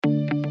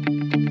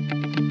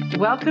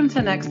Welcome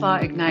to Next Law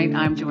Ignite.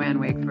 I'm Joanne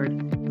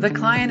Wakeford. The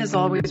client is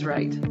always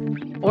right.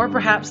 Or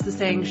perhaps the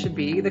saying should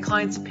be, the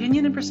client's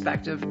opinion and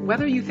perspective,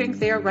 whether you think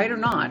they are right or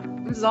not,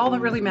 is all that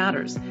really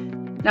matters.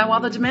 Now,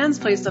 while the demands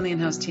placed on the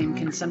in-house team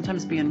can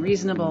sometimes be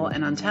unreasonable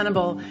and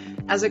untenable,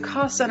 as a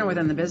cost center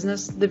within the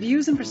business, the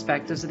views and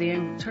perspectives of the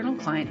internal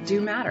client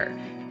do matter,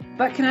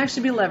 but can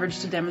actually be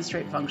leveraged to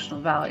demonstrate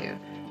functional value.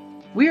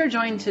 We are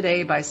joined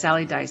today by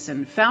Sally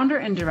Dyson, founder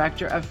and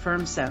director of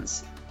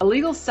FirmSense, a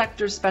legal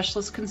sector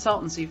specialist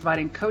consultancy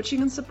providing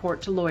coaching and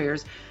support to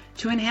lawyers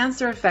to enhance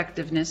their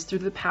effectiveness through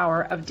the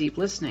power of deep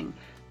listening.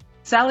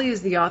 Sally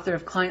is the author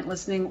of Client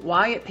Listening,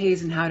 Why It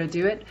Pays and How to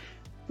Do It,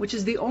 which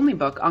is the only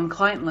book on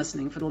client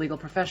listening for the legal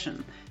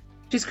profession.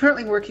 She's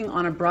currently working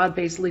on a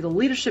broad-based legal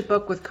leadership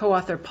book with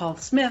co-author Paul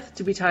Smith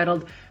to be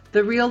titled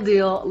The Real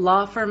Deal,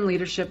 Law Firm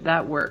Leadership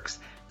That Works.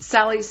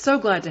 Sally, so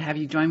glad to have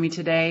you join me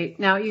today.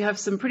 Now, you have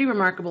some pretty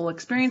remarkable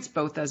experience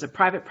both as a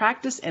private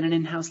practice and an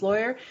in-house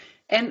lawyer,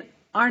 and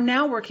are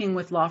now working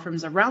with law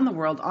firms around the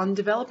world on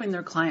developing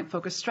their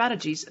client-focused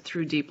strategies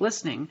through deep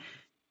listening.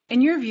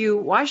 In your view,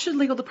 why should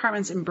legal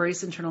departments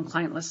embrace internal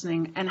client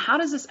listening, and how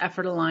does this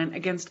effort align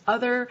against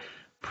other,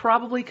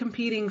 probably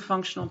competing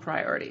functional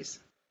priorities?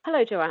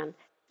 Hello, Joanne,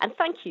 and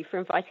thank you for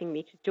inviting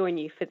me to join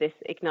you for this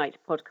Ignite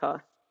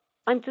podcast.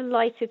 I'm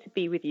delighted to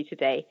be with you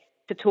today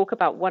to talk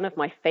about one of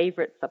my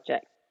favorite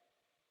subjects.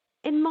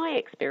 In my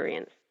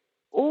experience,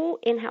 all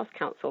in-house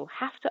counsel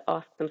have to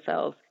ask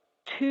themselves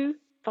two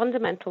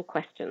fundamental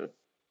questions.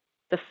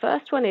 The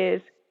first one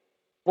is,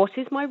 what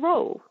is my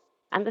role?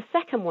 And the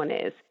second one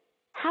is,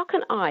 how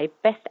can I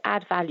best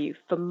add value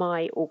for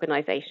my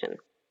organization?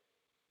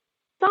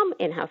 Some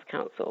in-house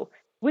counsel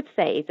would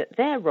say that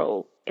their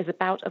role is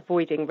about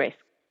avoiding risk,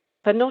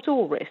 but not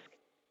all risk.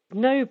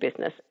 No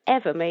business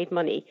ever made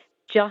money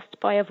just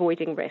by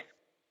avoiding risk.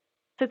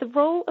 So the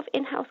role of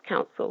in-house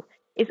counsel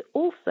is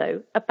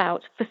also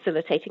about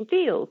facilitating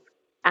deals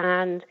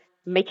and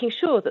making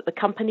sure that the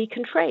company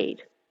can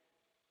trade.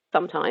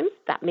 Sometimes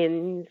that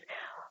means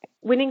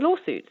winning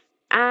lawsuits,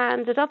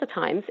 and at other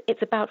times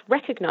it's about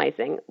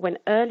recognizing when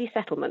early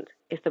settlement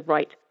is the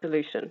right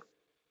solution.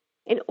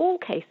 In all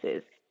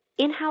cases,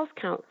 in-house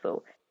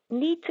counsel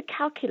need to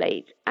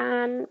calculate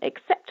an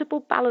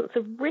acceptable balance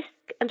of risk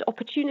and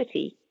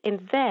opportunity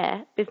in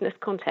their business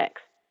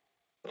context.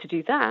 To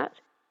do that,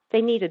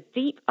 they need a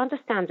deep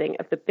understanding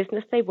of the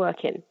business they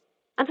work in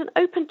and an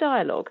open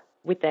dialogue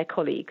with their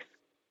colleagues.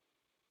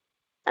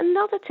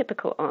 Another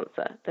typical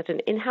answer that an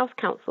in-house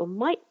counsel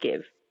might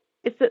give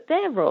is that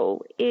their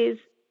role is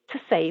to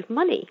save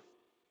money.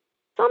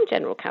 Some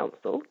general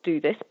counsel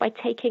do this by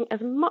taking as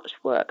much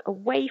work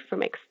away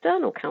from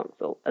external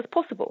counsel as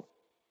possible,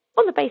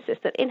 on the basis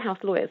that in-house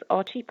lawyers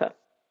are cheaper.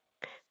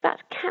 That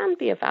can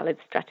be a valid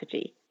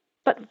strategy,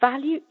 but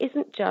value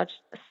isn't judged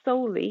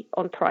solely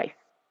on price.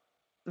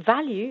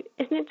 Value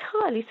is an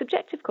entirely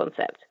subjective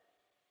concept.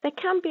 There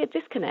can be a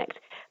disconnect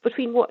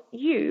between what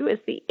you, as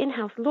the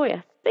in-house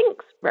lawyer,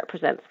 thinks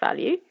represents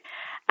value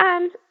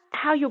and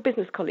how your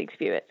business colleagues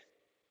view it.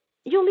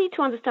 You'll need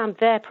to understand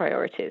their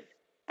priorities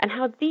and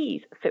how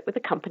these fit with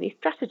the company's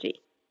strategy.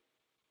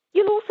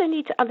 You'll also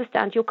need to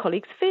understand your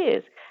colleagues'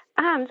 fears,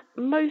 and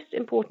most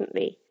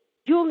importantly,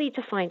 you'll need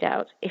to find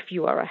out if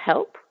you are a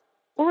help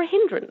or a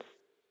hindrance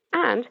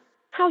and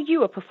how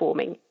you are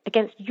performing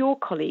against your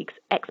colleagues'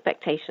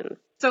 expectations.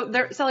 So,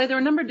 Sally, there are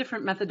a number of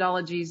different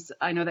methodologies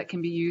I know that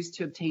can be used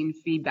to obtain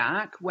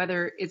feedback,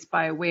 whether it's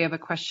by way of a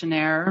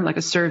questionnaire, like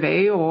a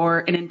survey,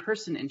 or an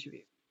in-person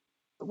interview.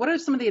 What are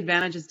some of the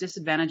advantages,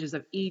 disadvantages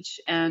of each,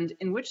 and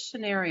in which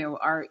scenario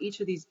are each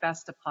of these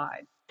best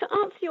applied? To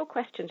answer your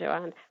question,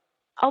 Joanne,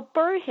 I'll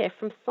borrow here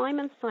from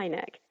Simon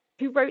Sinek,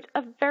 who wrote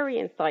a very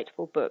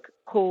insightful book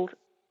called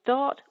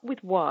Start with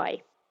Why.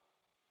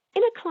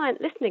 In a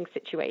client listening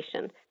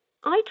situation,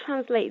 I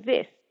translate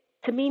this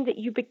to mean that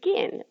you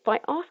begin by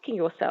asking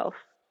yourself,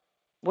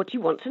 what do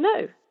you want to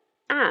know?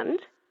 And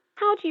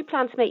how do you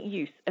plan to make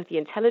use of the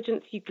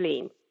intelligence you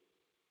glean?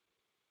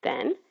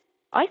 Then,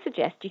 I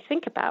suggest you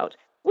think about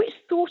which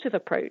sort of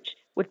approach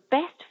would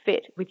best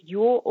fit with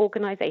your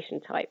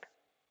organization type.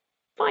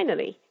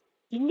 Finally,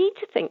 you need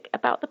to think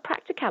about the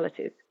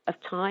practicalities of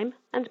time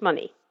and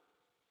money.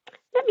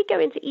 Let me go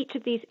into each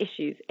of these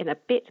issues in a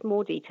bit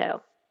more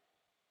detail.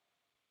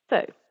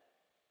 So,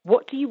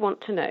 what do you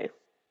want to know?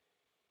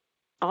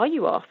 Are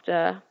you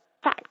after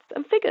facts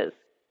and figures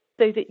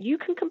so that you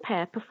can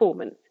compare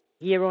performance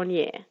year on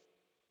year?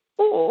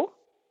 Or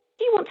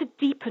do you want to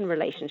deepen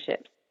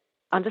relationships,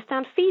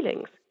 understand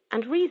feelings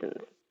and reasons?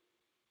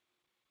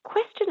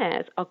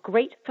 Questionnaires are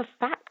great for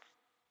facts,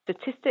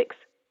 statistics,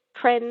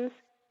 trends,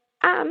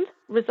 and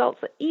results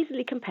are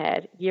easily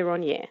compared year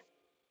on year.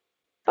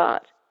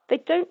 But they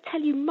don't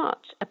tell you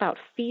much about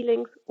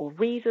feelings or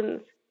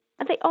reasons,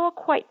 and they are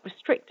quite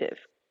restrictive.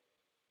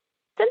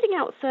 Sending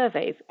out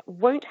surveys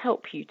won't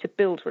help you to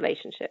build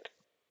relationships.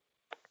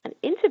 An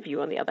interview,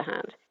 on the other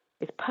hand,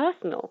 is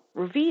personal,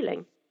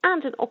 revealing,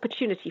 and an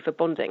opportunity for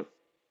bonding.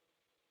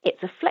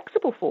 It's a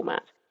flexible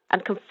format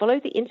and can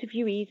follow the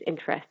interviewee's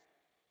interests.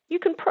 You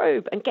can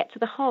probe and get to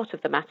the heart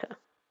of the matter.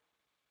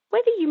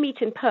 Whether you meet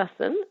in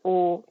person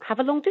or have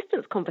a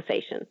long-distance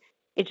conversation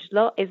is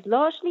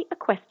largely a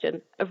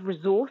question of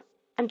resource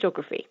and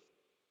geography.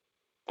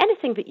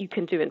 Anything that you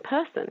can do in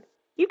person,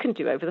 you can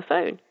do over the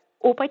phone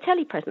or by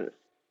telepresence,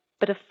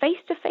 but a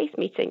face-to-face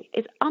meeting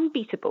is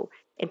unbeatable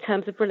in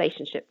terms of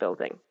relationship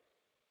building.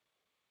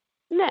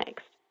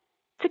 Next,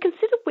 to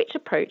consider which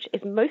approach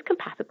is most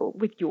compatible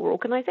with your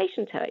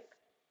organization type.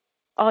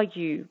 Are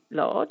you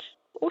large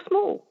or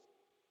small?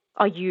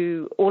 Are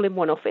you all in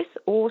one office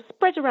or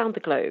spread around the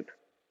globe?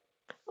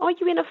 Are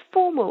you in a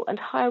formal and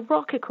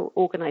hierarchical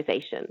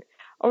organization,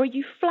 or are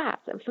you flat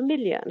and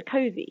familiar and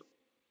cozy?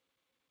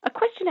 A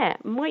questionnaire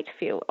might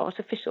feel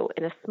artificial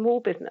in a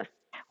small business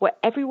where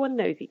everyone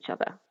knows each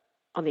other.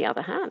 On the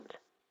other hand,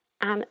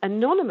 an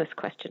anonymous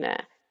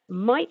questionnaire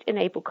might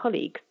enable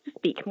colleagues to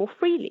speak more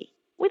freely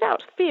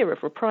without fear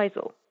of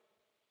reprisal.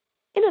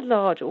 In a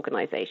large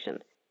organization,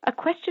 a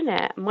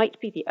questionnaire might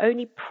be the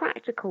only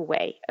practical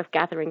way of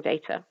gathering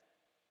data.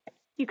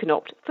 You can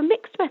opt for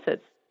mixed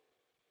methods.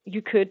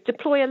 You could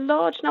deploy a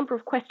large number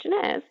of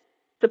questionnaires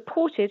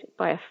supported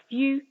by a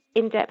few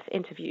in-depth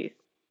interviews.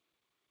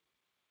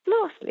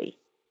 Lastly,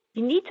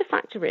 you need to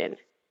factor in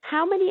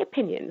how many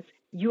opinions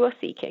you are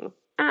seeking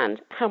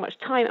and how much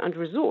time and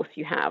resource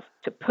you have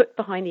to put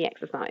behind the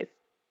exercise.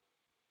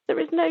 There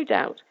is no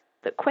doubt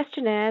that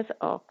questionnaires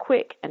are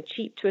quick and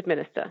cheap to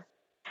administer.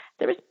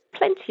 There is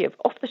plenty of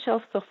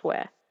off-the-shelf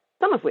software,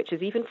 some of which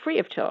is even free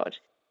of charge,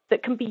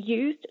 that can be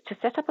used to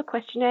set up a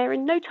questionnaire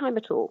in no time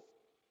at all.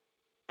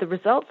 The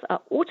results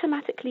are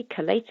automatically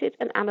collated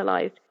and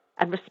analyzed,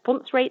 and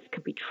response rates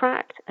can be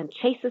tracked and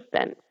chasers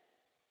sent.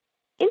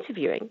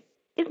 Interviewing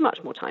is much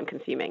more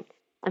time-consuming,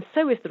 and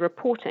so is the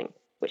reporting,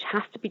 which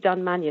has to be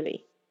done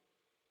manually.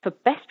 For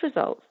best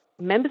results,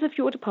 members of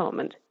your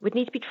department would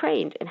need to be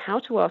trained in how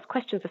to ask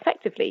questions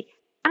effectively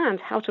and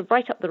how to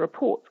write up the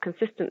reports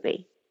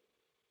consistently.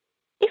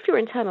 If your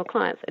internal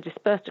clients are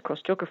dispersed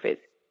across geographies,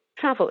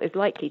 travel is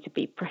likely to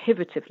be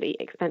prohibitively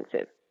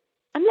expensive,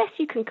 unless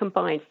you can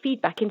combine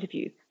feedback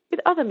interviews with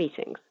other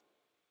meetings.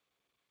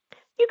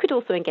 You could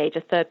also engage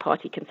a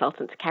third-party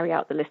consultant to carry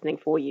out the listening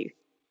for you.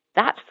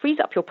 That frees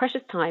up your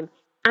precious time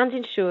and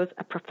ensures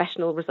a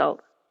professional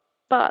result,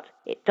 but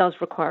it does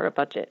require a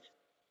budget.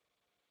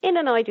 In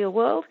an ideal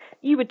world,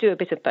 you would do a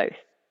bit of both.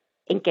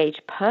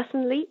 Engage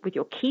personally with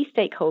your key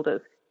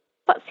stakeholders,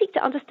 but seek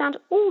to understand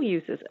all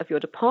users of your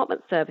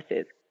department's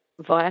services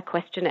via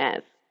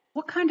questionnaires.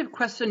 What kind of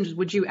questions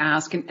would you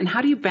ask, and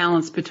how do you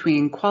balance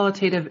between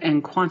qualitative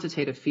and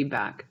quantitative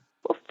feedback?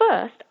 Well,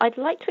 first, I'd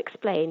like to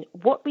explain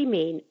what we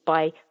mean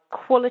by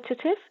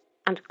qualitative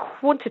and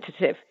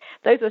quantitative.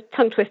 Those are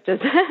tongue twisters,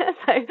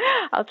 so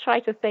I'll try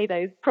to say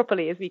those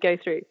properly as we go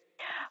through.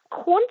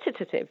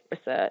 Quantitative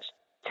research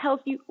tells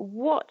you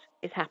what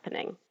is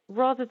happening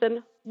rather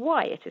than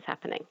why it is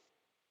happening.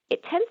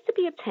 It tends to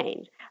be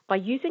obtained by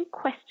using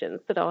questions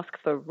that ask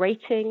for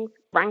ratings,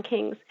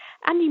 rankings,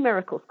 and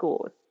numerical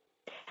scores.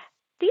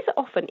 These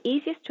are often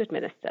easiest to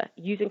administer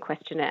using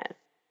questionnaires,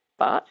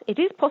 but it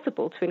is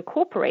possible to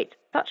incorporate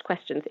such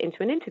questions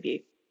into an interview.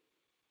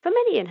 For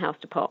many in-house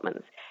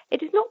departments,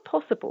 it is not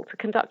possible to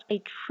conduct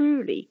a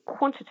truly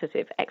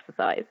quantitative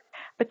exercise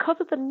because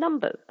of the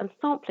numbers and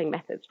sampling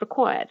methods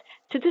required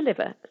to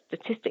deliver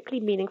statistically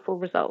meaningful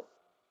results.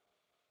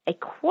 A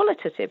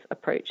qualitative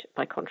approach,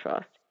 by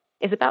contrast,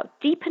 is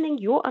about deepening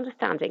your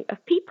understanding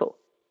of people,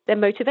 their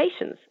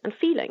motivations and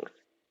feelings.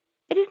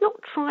 It is not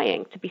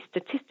trying to be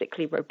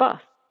statistically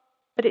robust,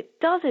 but it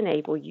does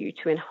enable you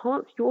to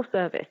enhance your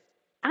service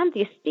and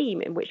the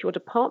esteem in which your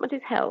department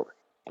is held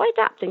by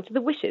adapting to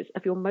the wishes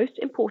of your most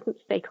important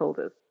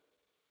stakeholders.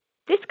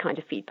 This kind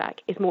of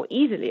feedback is more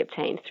easily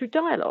obtained through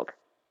dialogue,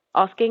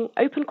 asking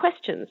open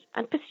questions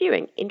and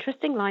pursuing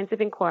interesting lines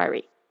of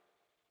inquiry.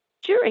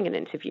 During an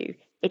interview,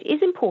 it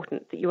is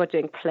important that you are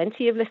doing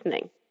plenty of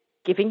listening,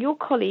 giving your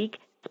colleague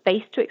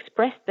space to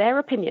express their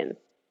opinions,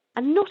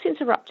 and not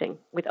interrupting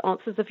with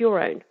answers of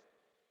your own.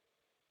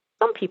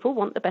 Some people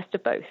want the best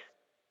of both.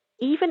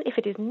 Even if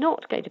it is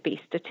not going to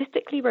be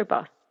statistically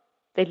robust,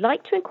 they'd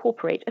like to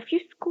incorporate a few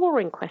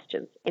scoring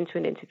questions into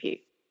an interview.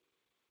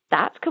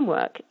 That can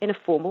work in a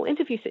formal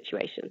interview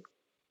situation.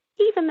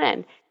 Even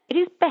then, it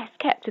is best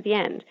kept to the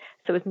end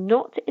so as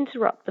not to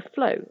interrupt the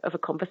flow of a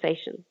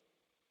conversation.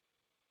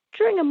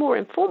 During a more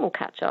informal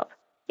catch-up,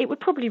 it would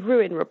probably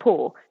ruin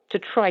rapport to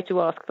try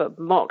to ask for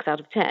marks out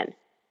of 10.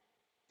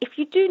 If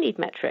you do need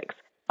metrics,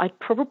 I'd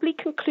probably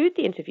conclude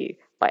the interview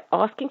by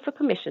asking for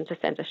permission to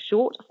send a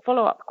short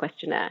follow-up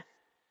questionnaire,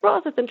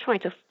 rather than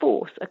trying to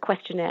force a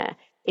questionnaire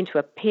into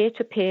a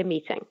peer-to-peer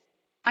meeting.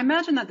 I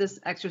imagine that this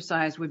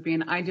exercise would be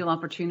an ideal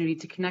opportunity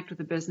to connect with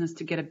the business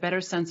to get a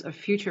better sense of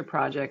future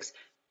projects,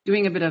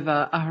 doing a bit of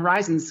a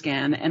horizon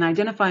scan and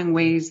identifying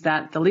ways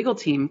that the legal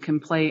team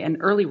can play an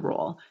early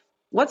role.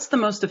 What's the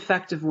most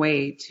effective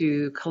way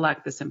to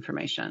collect this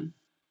information?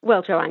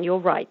 Well, Joanne, you're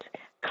right.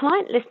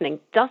 Client listening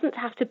doesn't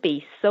have to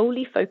be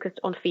solely focused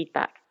on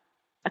feedback.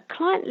 A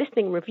client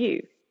listening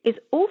review is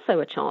also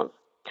a chance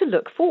to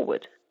look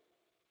forward.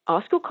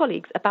 Ask your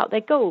colleagues about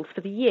their goals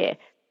for the year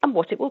and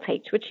what it will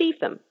take to achieve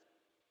them.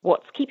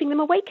 What's keeping them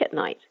awake at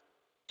night?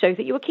 Show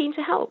that you are keen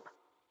to help.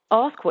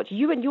 Ask what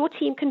you and your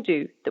team can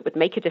do that would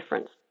make a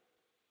difference.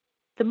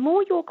 The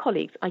more your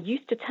colleagues are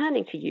used to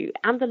turning to you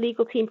and the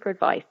legal team for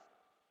advice,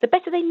 the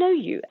better they know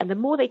you and the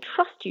more they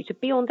trust you to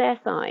be on their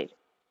side,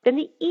 then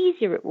the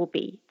easier it will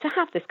be to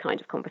have this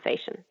kind of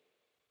conversation.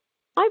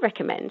 I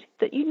recommend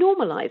that you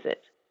normalize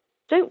it.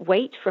 Don't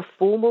wait for a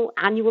formal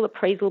annual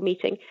appraisal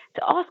meeting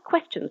to ask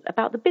questions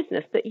about the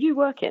business that you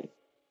work in.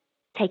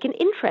 Take an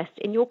interest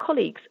in your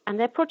colleagues and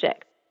their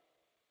projects.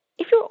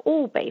 If you're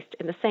all based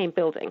in the same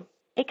building,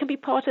 it can be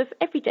part of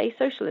everyday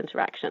social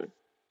interaction.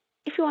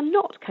 If you are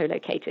not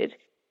co-located,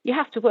 you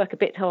have to work a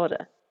bit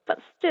harder, but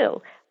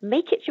still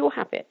make it your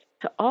habit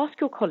to ask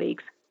your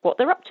colleagues what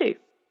they're up to,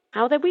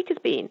 how their week has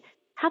been,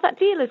 how that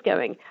deal is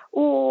going,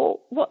 or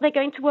what they're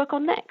going to work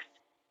on next.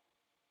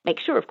 Make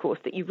sure, of course,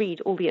 that you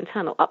read all the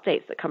internal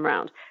updates that come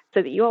around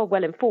so that you are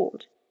well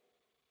informed.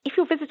 If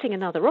you're visiting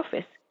another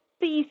office,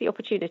 seize the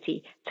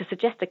opportunity to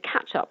suggest a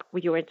catch-up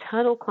with your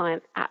internal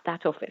clients at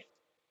that office.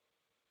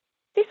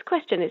 This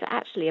question is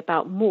actually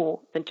about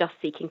more than just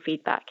seeking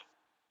feedback.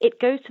 It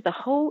goes to the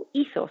whole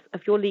ethos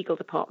of your legal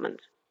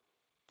department.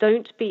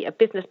 Don't be a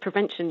business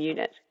prevention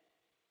unit.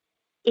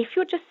 If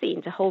you're just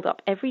seen to hold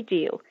up every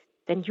deal,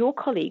 then your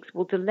colleagues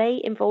will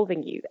delay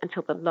involving you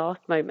until the last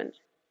moment.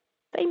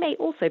 They may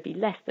also be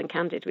less than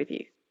candid with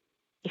you.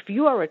 If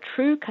you are a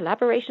true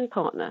collaboration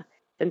partner,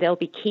 then they'll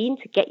be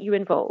keen to get you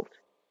involved.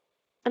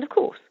 And of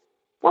course,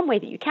 one way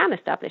that you can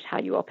establish how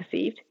you are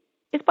perceived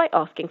is by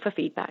asking for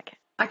feedback.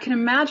 I can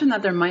imagine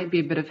that there might be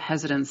a bit of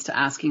hesitance to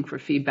asking for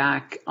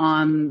feedback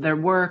on their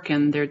work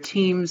and their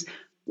teams.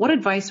 What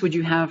advice would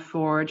you have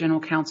for general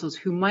counsels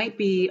who might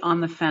be on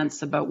the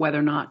fence about whether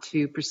or not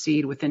to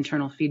proceed with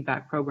internal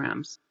feedback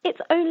programs? It's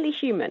only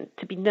human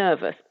to be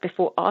nervous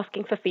before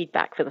asking for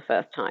feedback for the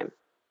first time.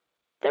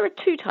 There are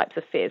two types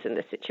of fears in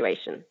this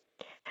situation.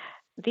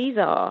 These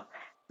are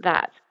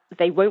that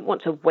they won't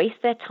want to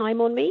waste their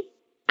time on me,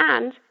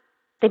 and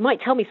they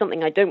might tell me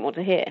something I don't want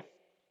to hear.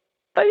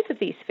 Both of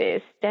these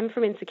fears stem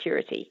from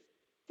insecurity.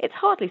 It's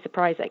hardly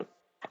surprising.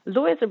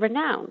 Lawyers are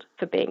renowned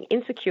for being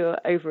insecure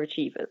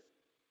overachievers.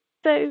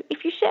 So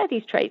if you share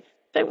these traits,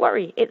 don't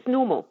worry, it's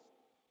normal.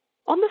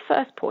 On the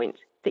first point,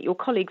 that your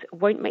colleagues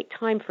won't make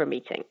time for a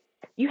meeting,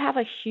 you have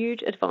a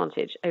huge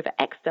advantage over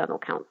external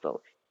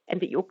counsel,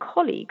 and that your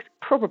colleagues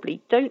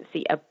probably don't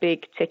see a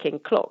big ticking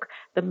clock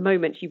the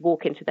moment you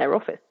walk into their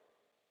office.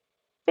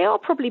 They are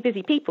probably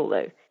busy people,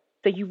 though,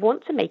 so you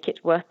want to make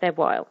it worth their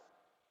while.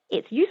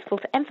 It's useful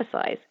to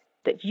emphasize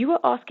that you are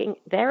asking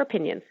their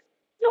opinions,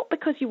 not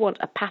because you want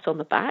a pat on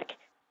the back,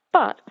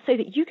 but so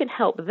that you can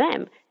help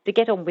them to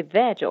get on with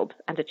their jobs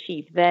and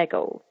achieve their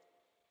goals.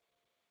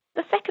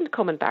 The second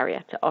common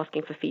barrier to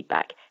asking for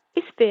feedback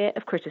is fear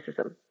of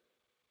criticism.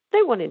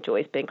 No one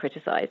enjoys being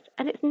criticized,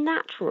 and it's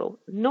natural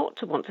not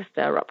to want to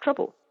stir up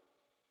trouble.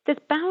 There's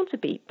bound to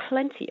be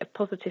plenty of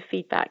positive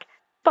feedback,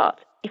 but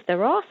if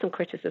there are some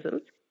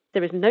criticisms,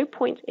 there is no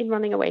point in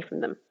running away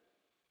from them.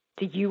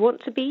 Do you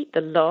want to be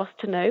the last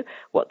to know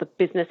what the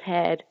business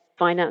head,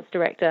 finance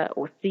director,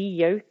 or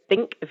CEO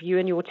think of you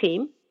and your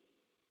team?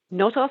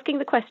 Not asking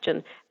the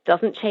question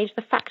doesn't change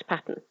the fact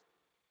pattern.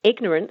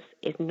 Ignorance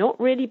is not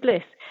really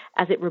bliss,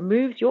 as it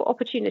removes your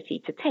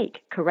opportunity to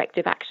take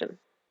corrective action.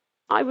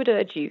 I would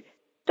urge you,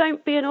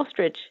 don't be an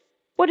ostrich.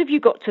 What have you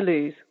got to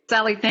lose?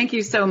 Sally, thank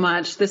you so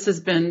much. This has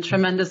been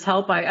tremendous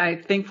help, I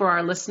think, for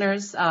our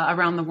listeners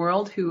around the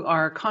world who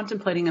are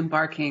contemplating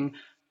embarking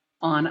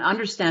on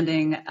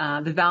understanding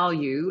the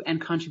value and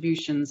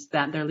contributions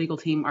that their legal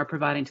team are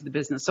providing to the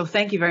business. So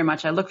thank you very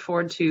much. I look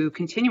forward to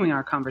continuing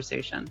our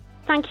conversation.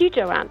 Thank you,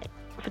 Joanne,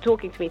 for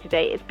talking to me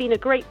today. It's been a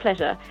great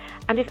pleasure.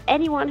 And if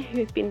anyone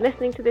who's been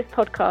listening to this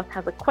podcast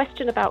has a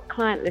question about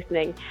client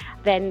listening,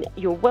 then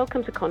you're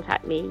welcome to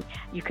contact me.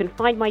 You can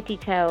find my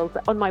details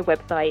on my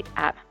website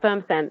at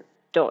firmsense.co.uk.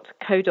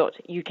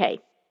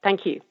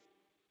 Thank you.